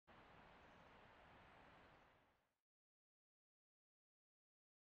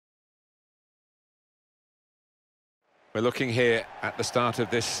We're looking here at the start of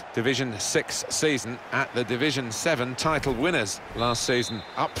this Division 6 season at the Division 7 title winners last season.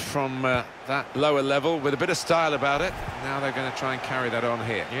 Up from that lower level with a bit of style about it. Now they're going to try and carry that on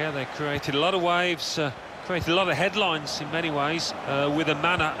here. Yeah, they created a lot of waves, created a lot of headlines in many ways with the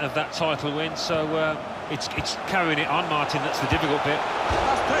manner of that title win. So it's carrying it on, Martin. That's the difficult bit.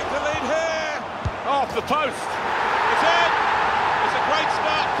 Let's take the lead here. Off the post. It's in. It's a great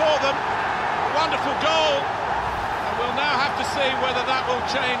start for them. A wonderful goal. We'll now have to see whether that will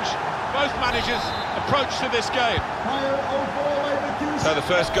change both managers' approach to this game. So the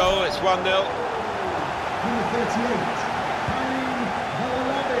first goal, it's 1-0. Number 38,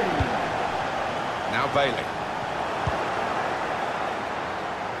 Bellarabi. Now Bailey.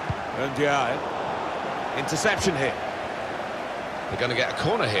 And interception here. They're going to get a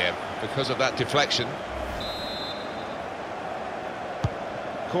corner here because of that deflection.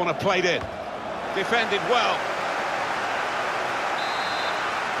 Corner played in. Defended well.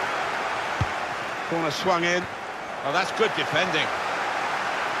 Corner swung in. Oh, that's good defending.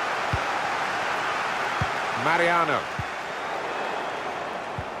 Mariano.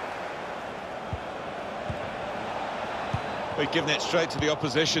 We've given it straight to the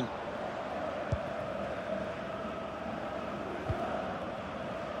opposition.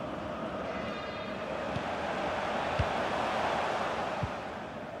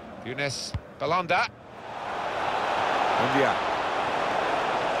 Volland.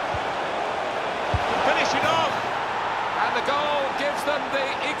 Finish it off. And the goal gives them the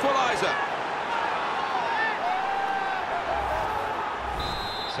equaliser.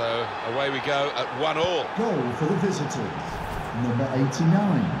 So away we go at 1-1. Goal for the visitors. Number 89,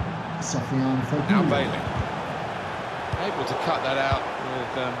 Sofiane Now Bailey. Able to cut that out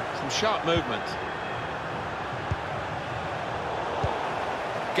with some sharp movement.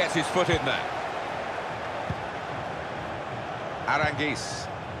 Gets his foot in there. Aranguiz.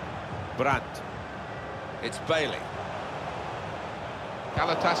 Brandt. It's Bailey.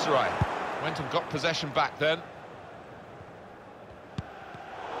 Galatasaray went and got possession back then.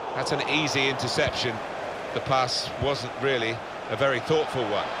 That's an easy interception. The pass wasn't really a very thoughtful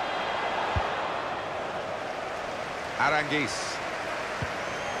one. Aranguiz.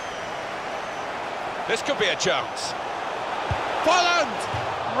 This could be a chance. Volland!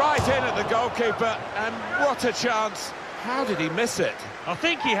 Right in at the goalkeeper, and what a chance. How did he miss it? I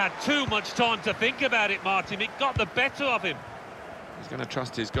think he had too much time to think about it, Martin. It got the better of him. He's going to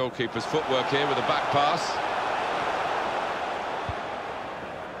trust his goalkeeper's footwork here with a back pass.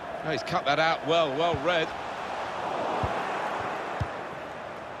 Oh, he's cut that out well read.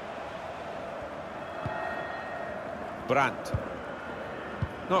 Brandt.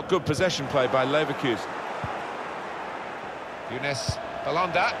 Not good possession play by Leverkusen.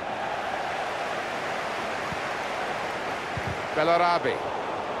 Volland. Bellarabi.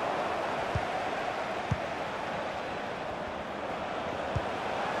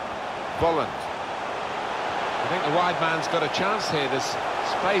 Volland. I think the wide man's got a chance here. There's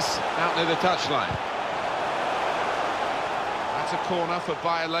space out near the touchline. That's a corner for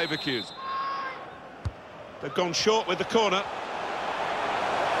Bayer Leverkusen. They've gone short with the corner.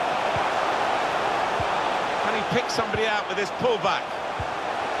 Can he pick somebody out with his pullback?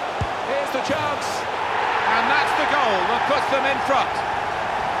 Here's the chance. And that's the goal that puts them in front.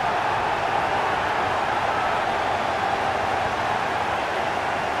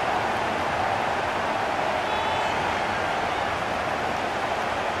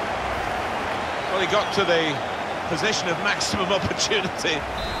 Well, he got to the position of maximum opportunity.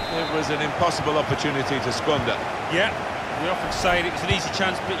 It was an impossible opportunity to squander. Yeah, we often say it was an easy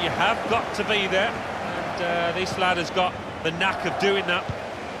chance, but you have got to be there. And this lad has got the knack of doing that.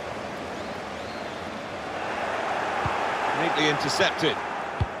 Neatly intercepted.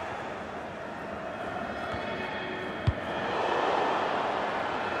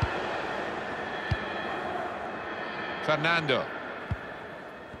 Fernando.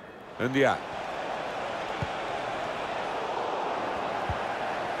 India.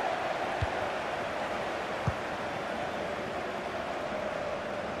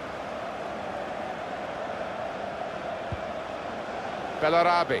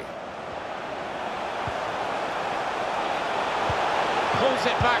 Bellarabi. Pulls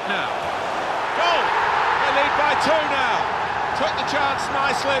it back now. Goal! They lead by 2 now. Took the chance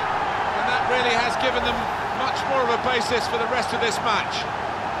nicely, and that really has given them much more of a basis for the rest of this match.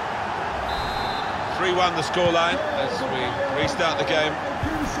 3-1 the scoreline as we restart the game.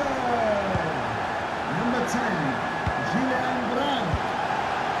 Number 10, Brandt.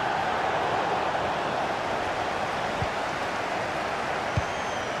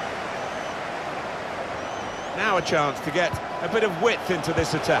 Now a a chance to get a bit of width into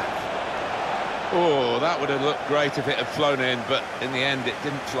this attack. Oh, that would have looked great if it had flown in, but in the end it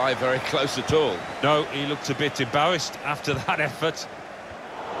didn't fly very close at all. No, he looked a bit embarrassed after that effort.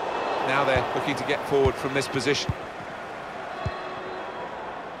 Now they're looking to get forward from this position.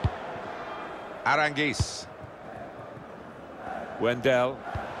 Aranguiz. Wendell.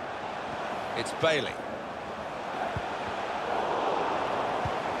 It's Bailey.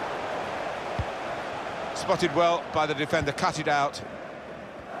 Spotted well by the defender, cut it out.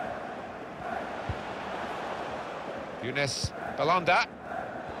 Volland. That's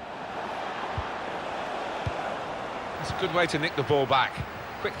a good way to nick the ball back.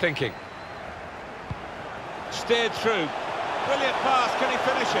 Quick thinking. Steered through. Brilliant pass, can he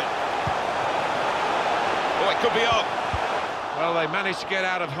finish it? Oh, it could be on. Well, they managed to get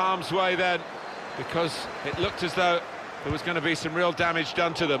out of harm's way then, because it looked as though there was going to be some real damage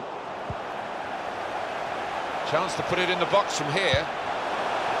done to them. Chance to put it in the box from here.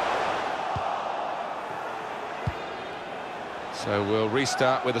 So we'll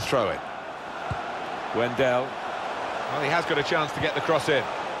restart with a throw-in. Wendell. Well, he has got a chance to get the cross in.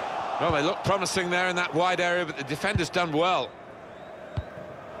 Well, they look promising there in that wide area, but the defender's done well.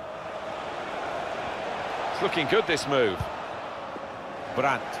 It's looking good, this move.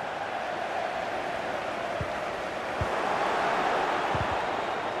 Brandt.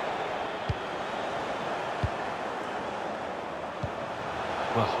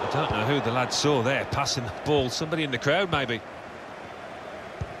 Well, I don't know who the lad saw there passing the ball. Somebody in the crowd, maybe.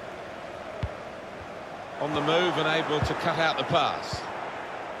 On the move and able to cut out the pass.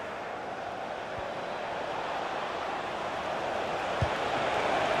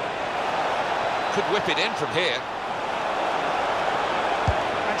 Could whip it in from here.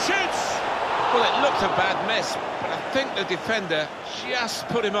 And shoots! Well, it looked a bad miss, but I think the defender just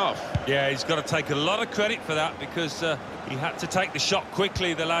put him off. Yeah, he's got to take a lot of credit for that, because he had to take the shot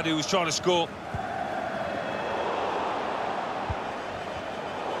quickly, the lad who was trying to score.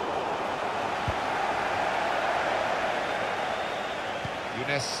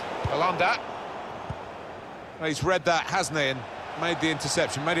 Volland. Well, he's read that, hasn't he, and made the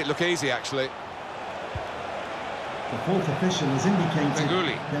interception, made it look easy, actually. The fourth official has indicated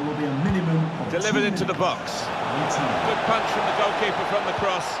Dragovic. there will be a minimum of Delivered 2 into the minutes. box. Good punch from the goalkeeper from the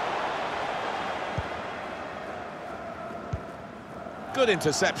cross. Good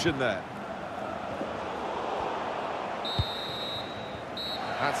interception there.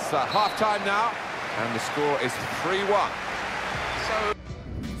 That's half-time now, and the score is 3-1. So...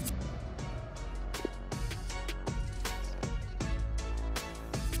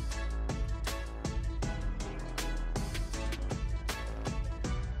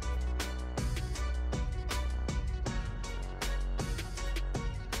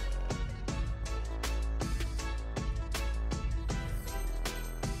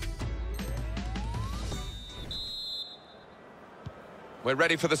 We're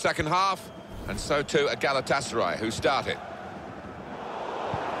ready for the second half, and so too a Galatasaray, who started.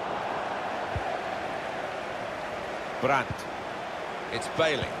 Brandt. It's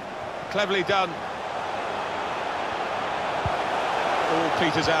Bailey. Cleverly done. All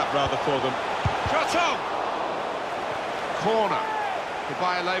peters out rather for them. Shot on! Corner for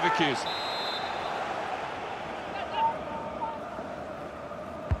Bayer Leverkusen.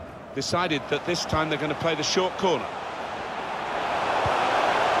 Decided that this time they're going to play the short corner.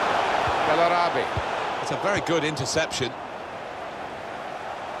 Bellarabi. It's a very good interception.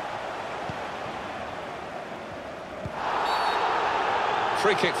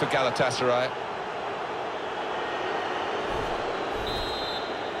 Free kick for Galatasaray.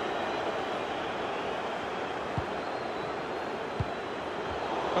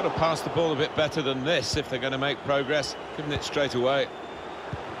 Got to pass the ball a bit better than this if they're going to make progress. Giving it straight away.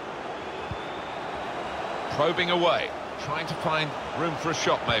 Probing away, trying to find room for a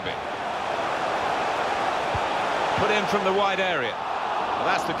shot, maybe. Put in from the wide area. Well,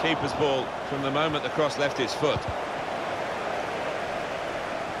 that's the keeper's ball from the moment the cross left his foot.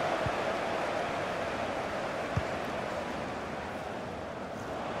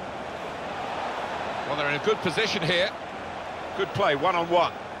 Well, they're in a good position here. Good play,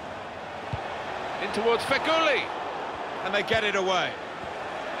 one-on-one. In towards Feghouli. And they get it away.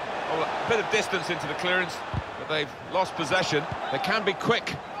 Well, a bit of distance into the clearance, but they've lost possession. They can be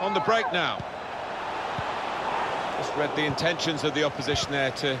quick on the break now. Just read the intentions of the opposition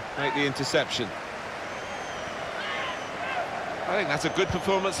there to make the interception. I think that's a good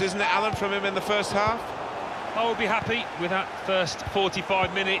performance, isn't it, Alan, from him in the first half? I will be happy with that first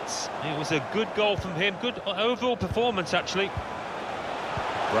 45 minutes. It was a good goal from him. Good overall performance, actually.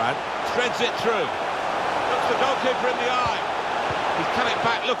 Brandt threads it through. Looks the goalkeeper in the eye. He's cut it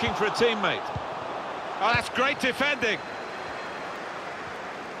back looking for a teammate. Oh, that's great defending.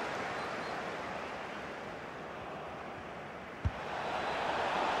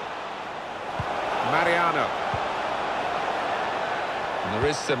 Mariano. And there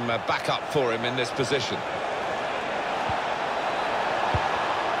is some backup for him in this position.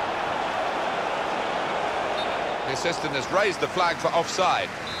 The assistant has raised the flag for offside.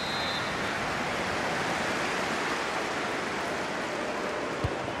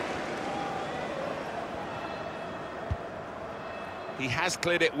 He has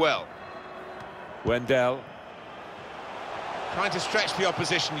cleared it well. Wendell. Trying to stretch the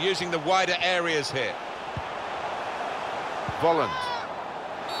opposition, using the wider areas here. Volland.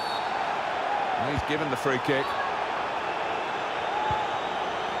 And he's given the free kick.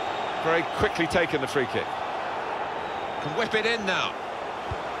 Very quickly taken the free kick. Can whip it in now.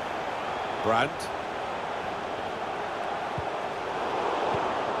 Brandt.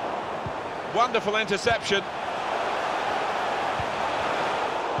 Wonderful interception.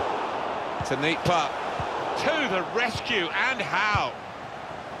 It's a neat putt. To the rescue, and how?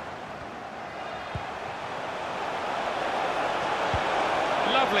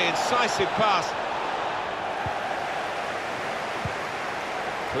 Lovely, incisive pass.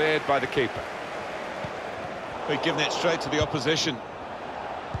 Cleared by the keeper. They've given it straight to the opposition.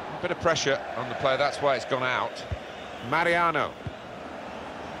 A bit of pressure on the player, that's why it's gone out. Mariano.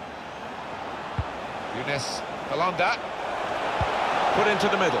 Volland. Put into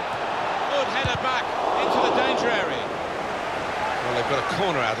the middle. Good header back into the danger area. Well, they've got a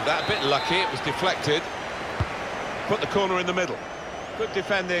corner out of that. A bit lucky, it was deflected. Put the corner in the middle. Good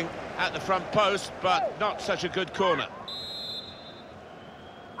defending at the front post, but not such a good corner.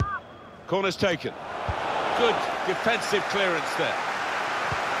 Corner's taken. Good defensive clearance there.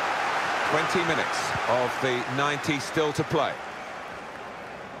 20 minutes of the 90 still to play.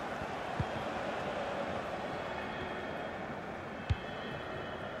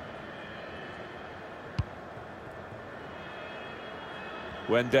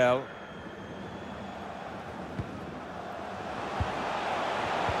 Wendell.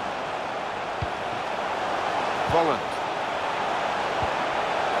 Volland.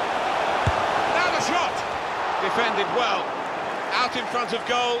 Now the shot! Defended well. Out in front of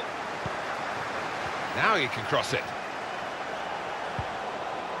goal. Now you can cross it.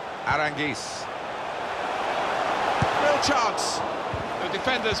 Aranguiz. Real chance. The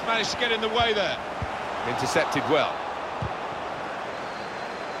defenders managed to get in the way there. Intercepted well.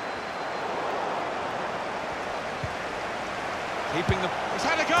 Keeping the... He's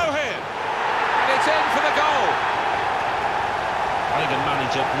had a go here! And it's in for the goal! I think the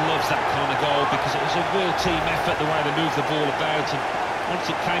manager loves that kind of goal because it was a real team effort, the way they moved the ball about, and once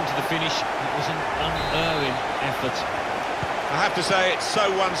it came to the finish, it was an unerring effort. I have to say, it's so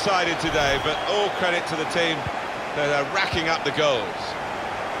one-sided today, but all credit to the team that are racking up the goals.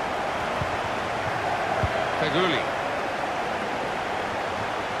 Feguli.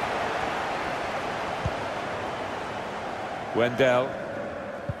 Wendell.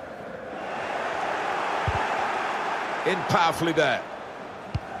 In powerfully there.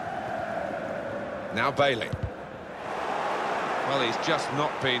 Now Bailey. Well, he's just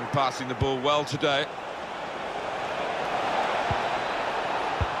not been passing the ball well today.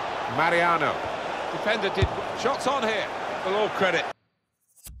 Mariano. Defender did... Shots on here. Well, all credit